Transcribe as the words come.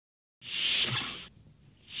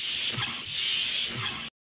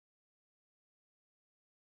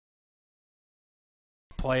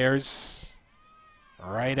players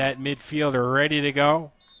right at midfield are ready to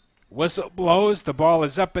go. Whistle blows, the ball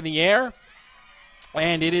is up in the air,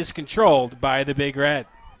 and it is controlled by the Big Red.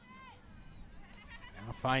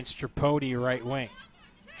 Now finds Tripodi right wing.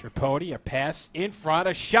 Tripodi, a pass in front,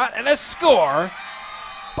 a shot, and a score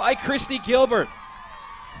by Christy Gilbert.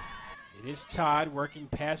 It is Todd working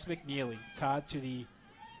past McNeely. Todd to the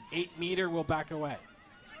 8-meter, will back away.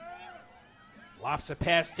 Lofts a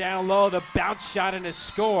pass down low, the bounce shot and a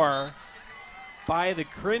score by the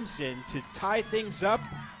Crimson to tie things up.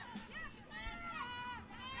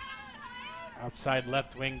 Outside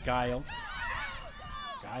left wing, Guild.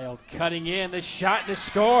 Guild cutting in, the shot and a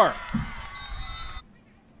score.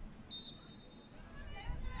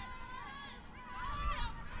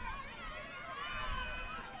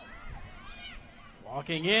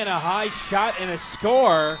 Walking in, a high shot and a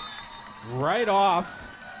score right off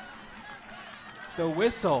the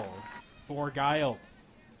whistle for Guild.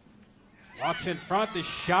 Walks in front, the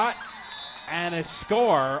shot and a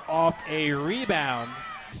score off a rebound.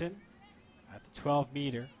 At the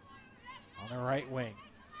 12-meter on the right wing.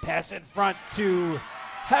 Pass in front to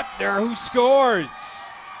Hefner, who scores.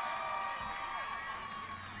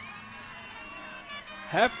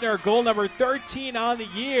 Hefner, goal number 13 on the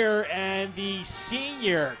year, and the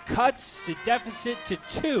senior cuts the deficit to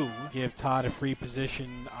 2. Give Todd a free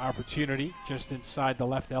position opportunity just inside the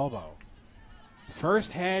left elbow.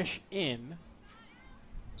 First hash in.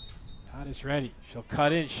 Todd is ready. She'll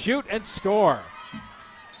cut in, shoot, and score.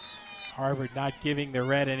 Harvard not giving the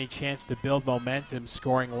Red any chance to build momentum,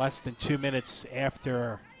 scoring less than 2 minutes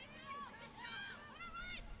after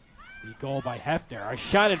the goal by Hefner. A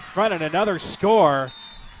shot in front and another score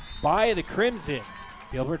by the Crimson.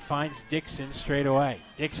 Gilbert finds Dixon straight away.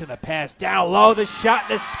 Dixon the pass down low, the shot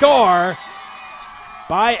and the score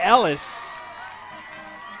by Ellis.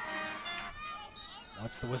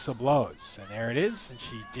 Once the whistle blows, and there it is, and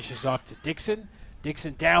she dishes off to Dixon.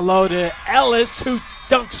 Dixon down low to Ellis, who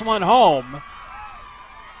dunks one home.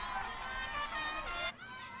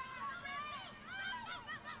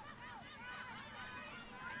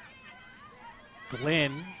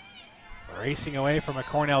 Glynn racing away from a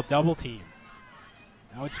Cornell double team.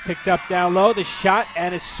 Now it's picked up down low, the shot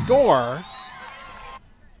and a score.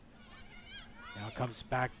 Now it comes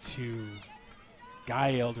back to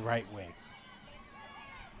Guild right wing.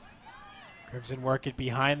 Crimson work it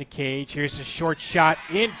behind the cage. Here's a short shot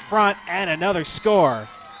in front and another score.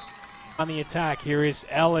 On the attack, here is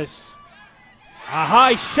Ellis. A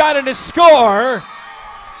high shot and a score.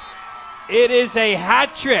 It is a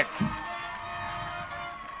hat trick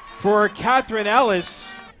for Catherine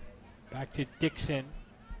Ellis. Back to Dixon.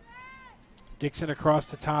 Dixon across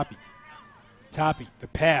to Toppy. Toppy, the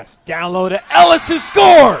pass down low to Ellis, who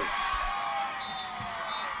scores.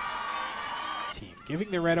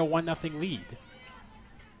 Giving the Red a 1-0 lead.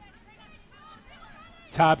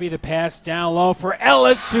 Toppy, the pass down low for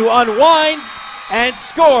Ellis, who unwinds and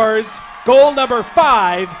scores goal number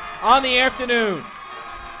 5 on the afternoon.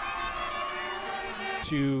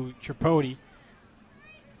 To Tripodi.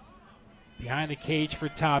 Behind the cage for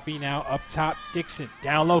Toppy. Now up top, Dixon.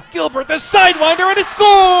 Down low, Gilbert, the sidewinder, and a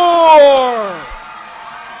score!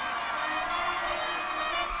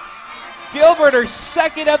 Gilbert, her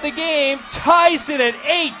second of the game, ties it at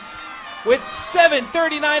 8 with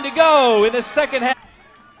 7:39 to go in the second half.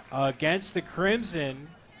 Against the Crimson,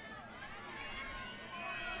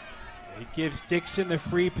 it gives Dixon the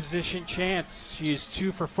free position chance. She is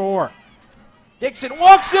 2 for 4. Dixon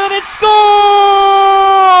walks in and scores!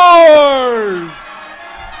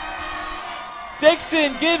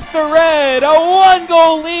 Dixon gives the Red a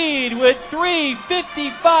 1-goal lead with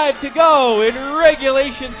 3:55 to go in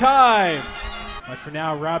regulation time. But for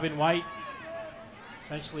now, Robin White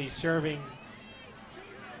essentially serving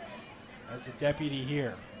as a deputy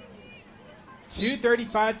here.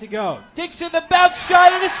 2:35 to go. Dixon, the bounce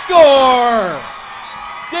shot and a score!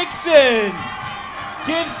 Dixon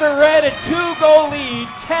gives the Red a 2-goal lead,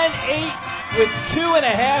 10-8 with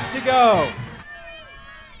 2.5 to go.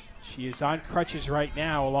 She is on crutches right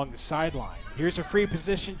now along the sideline. Here's a free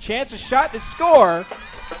position chance, a shot, and a score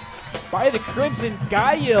by the Crimson.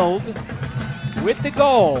 Guild with the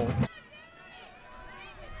goal.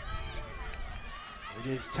 It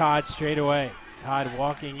is Todd straight away. Todd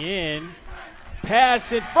walking in.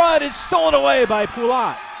 Pass in front is stolen away by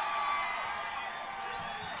Poulat.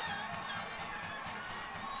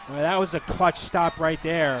 Well, that was a clutch stop right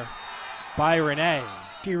there by Renee.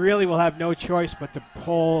 She really will have no choice but to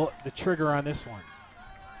pull the trigger on this one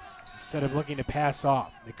instead of looking to pass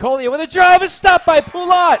off. Nicolia with a drive, a stop by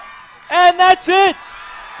Poulat, and that's it.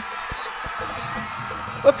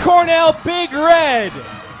 The Cornell Big Red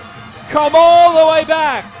come all the way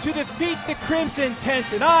back to defeat the Crimson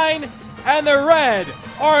 10-9, and the Red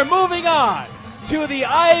are moving on to the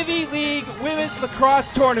Ivy League Women's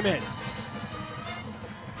Lacrosse Tournament.